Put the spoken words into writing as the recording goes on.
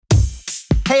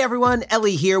Hey everyone,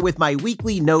 Elie here with my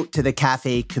weekly note to the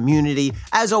cafe community.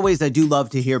 As always, I do love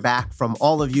to hear back from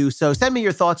all of you, so send me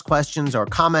your thoughts, questions, or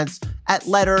comments at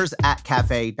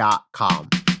letters@cafe.com.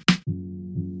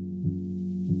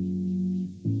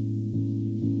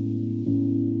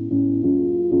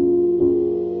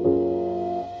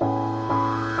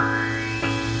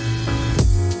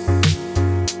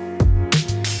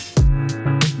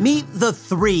 Meet the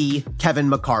three Kevin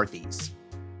McCarthys.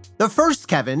 The first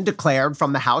Kevin declared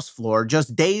from the House floor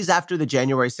just days after the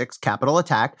January 6th Capitol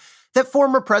attack that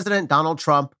former President Donald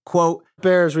Trump, quote,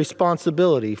 bears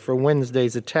responsibility for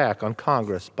Wednesday's attack on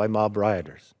Congress by mob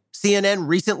rioters. CNN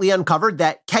recently uncovered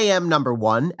that KM number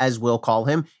one, as we'll call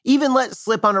him, even let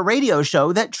slip on a radio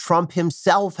show that Trump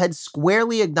himself had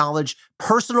squarely acknowledged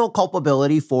personal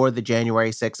culpability for the January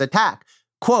 6th attack.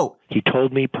 Quote, he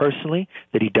told me personally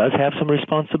that he does have some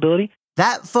responsibility.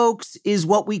 That, folks, is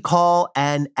what we call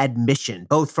an admission,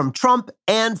 both from Trump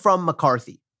and from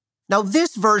McCarthy. Now,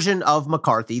 this version of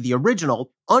McCarthy, the original,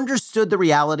 understood the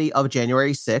reality of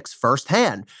January 6th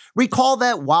firsthand. Recall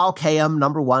that while KM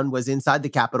number one was inside the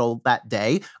Capitol that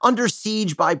day, under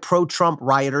siege by pro-Trump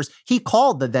rioters, he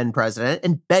called the then president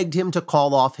and begged him to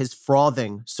call off his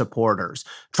frothing supporters.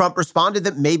 Trump responded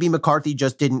that maybe McCarthy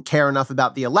just didn't care enough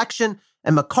about the election,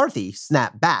 and McCarthy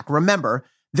snapped back. Remember,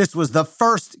 this was the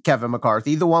first Kevin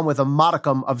McCarthy, the one with a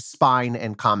modicum of spine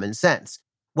and common sense.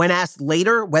 When asked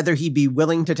later whether he'd be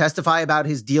willing to testify about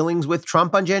his dealings with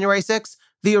Trump on January 6th,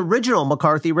 the original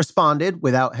McCarthy responded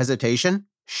without hesitation,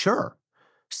 sure.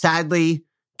 Sadly,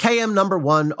 KM number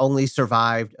one only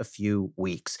survived a few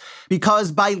weeks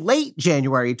because by late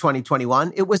January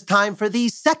 2021, it was time for the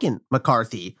second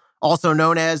McCarthy, also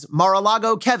known as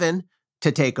Mar-a-Lago Kevin,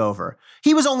 to take over.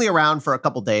 He was only around for a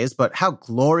couple days, but how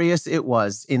glorious it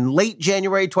was. In late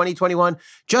January 2021,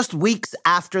 just weeks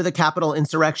after the Capitol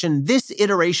insurrection, this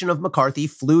iteration of McCarthy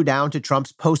flew down to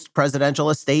Trump's post-presidential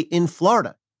estate in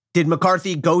Florida. Did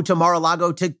McCarthy go to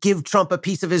Mar-a-Lago to give Trump a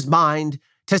piece of his mind,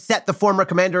 to set the former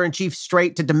commander-in-chief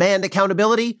straight, to demand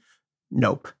accountability?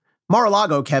 Nope.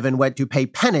 Mar-a-Lago Kevin went to pay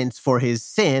penance for his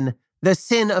sin, the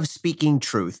sin of speaking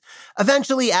truth.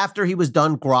 Eventually, after he was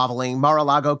done groveling,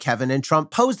 Mar-a-Lago Kevin and Trump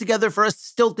posed together for a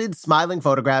stilted, smiling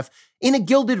photograph in a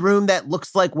gilded room that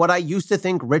looks like what I used to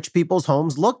think rich people's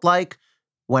homes looked like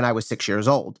when I was 6 years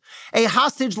old. A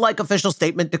hostage-like official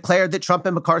statement declared that Trump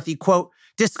and McCarthy, quote,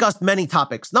 discussed many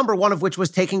topics, number one of which was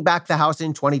taking back the House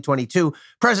in 2022.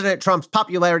 President Trump's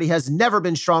popularity has never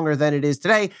been stronger than it is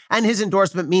today, and his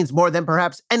endorsement means more than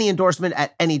perhaps any endorsement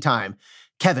at any time.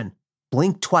 Kevin,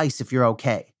 blink twice if you're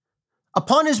okay.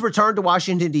 Upon his return to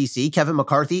Washington, D.C., Kevin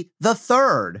McCarthy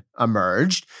III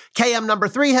emerged. KM number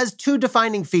three has two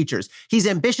defining features. He's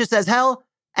ambitious as hell,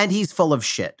 and he's full of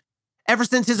shit. Ever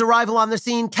since his arrival on the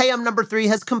scene, KM number three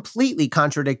has completely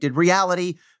contradicted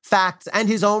reality, facts, and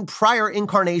his own prior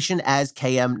incarnation as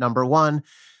KM number one.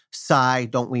 Sigh,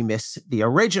 don't we miss the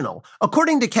original?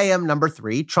 According to KM number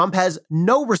three, Trump has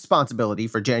no responsibility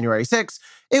for January 6th.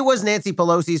 It was Nancy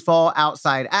Pelosi's fault.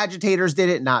 Outside agitators did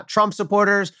it, not Trump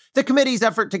supporters. The committee's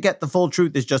effort to get the full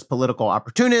truth is just political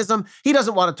opportunism. He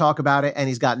doesn't want to talk about it, and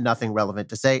he's got nothing relevant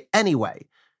to say anyway.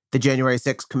 The January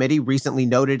 6th committee recently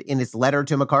noted in its letter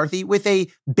to McCarthy with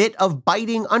a bit of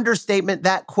biting understatement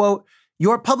that, quote,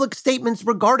 your public statements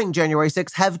regarding January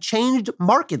 6th have changed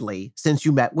markedly since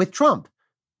you met with Trump.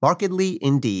 Markedly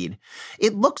indeed.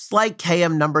 It looks like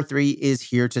KM number three is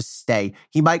here to stay.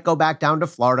 He might go back down to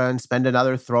Florida and spend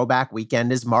another throwback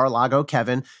weekend as Mar-a-Lago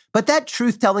Kevin, but that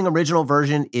truth-telling original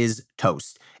version is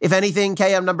toast. If anything,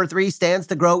 KM number three stands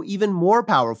to grow even more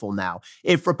powerful now.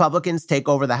 If Republicans take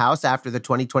over the House after the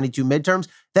 2022 midterms,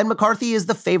 then McCarthy is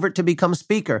the favorite to become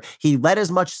Speaker. He let as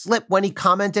much slip when he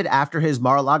commented after his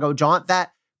Mar-a-Lago jaunt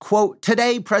that, quote,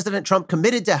 today, President Trump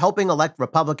committed to helping elect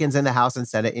Republicans in the House and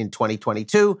Senate in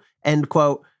 2022, end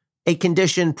quote, a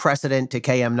condition precedent to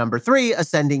KM number three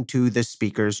ascending to the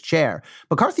Speaker's chair.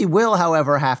 McCarthy will,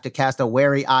 however, have to cast a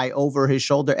wary eye over his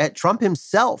shoulder at Trump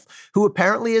himself, who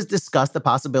apparently has discussed the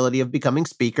possibility of becoming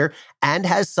Speaker and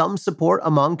has some support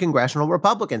among congressional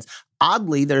Republicans.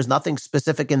 Oddly, there's nothing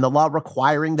specific in the law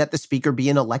requiring that the Speaker be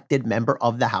an elected member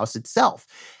of the House itself.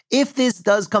 If this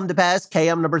does come to pass,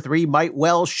 KM number three might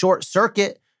well short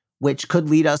circuit, which could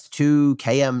lead us to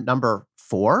KM number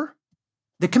four.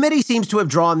 The committee seems to have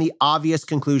drawn the obvious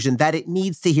conclusion that it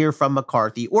needs to hear from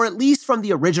McCarthy, or at least from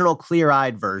the original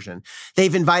clear-eyed version.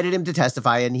 They've invited him to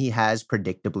testify, and he has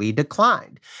predictably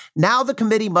declined. Now the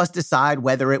committee must decide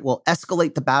whether it will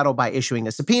escalate the battle by issuing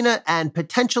a subpoena and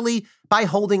potentially by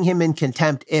holding him in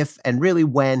contempt if and really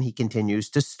when he continues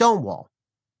to stonewall.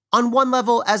 On one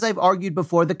level, as I've argued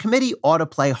before, the committee ought to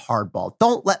play hardball.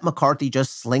 Don't let McCarthy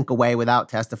just slink away without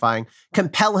testifying.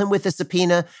 Compel him with a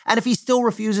subpoena, and if he still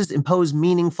refuses, impose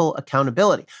meaningful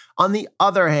accountability. On the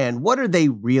other hand, what are they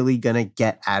really going to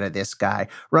get out of this guy?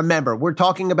 Remember, we're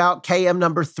talking about KM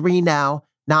number 3 now,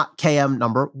 not KM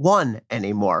number 1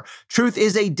 anymore. Truth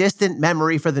is a distant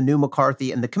memory for the new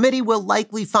McCarthy, and the committee will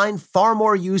likely find far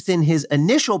more use in his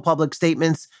initial public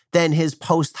statements than his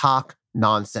post hoc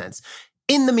nonsense.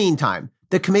 In the meantime,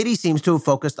 the committee seems to have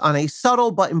focused on a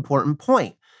subtle but important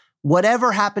point.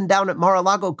 Whatever happened down at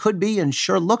Mar-a-Lago could be and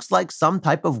sure looks like some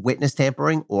type of witness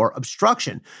tampering or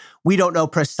obstruction. We don't know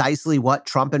precisely what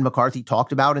Trump and McCarthy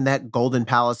talked about in that golden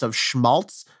palace of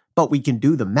schmaltz, but we can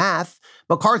do the math.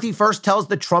 McCarthy first tells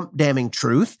the Trump-damning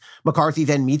truth. McCarthy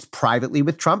then meets privately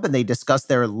with Trump and they discuss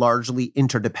their largely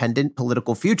interdependent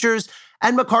political futures.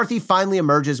 And McCarthy finally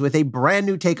emerges with a brand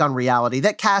new take on reality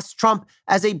that casts Trump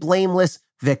as a blameless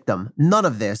victim. None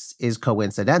of this is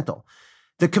coincidental.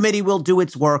 The committee will do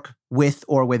its work with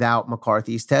or without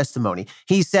McCarthy's testimony.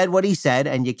 He said what he said,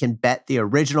 and you can bet the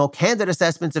original candid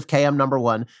assessments of KM number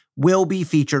 1 will be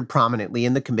featured prominently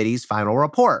in the committee's final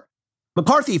report.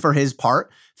 McCarthy, for his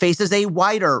part, faces a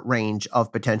wider range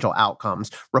of potential outcomes.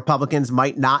 Republicans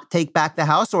might not take back the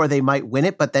House, or they might win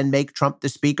it, but then make Trump the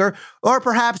speaker. Or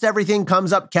perhaps everything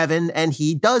comes up Kevin and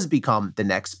he does become the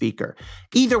next speaker.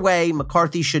 Either way,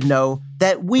 McCarthy should know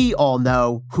that we all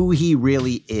know who he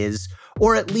really is,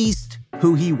 or at least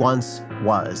who he once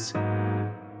was.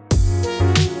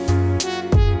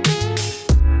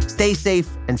 Stay safe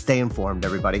and stay informed,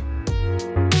 everybody.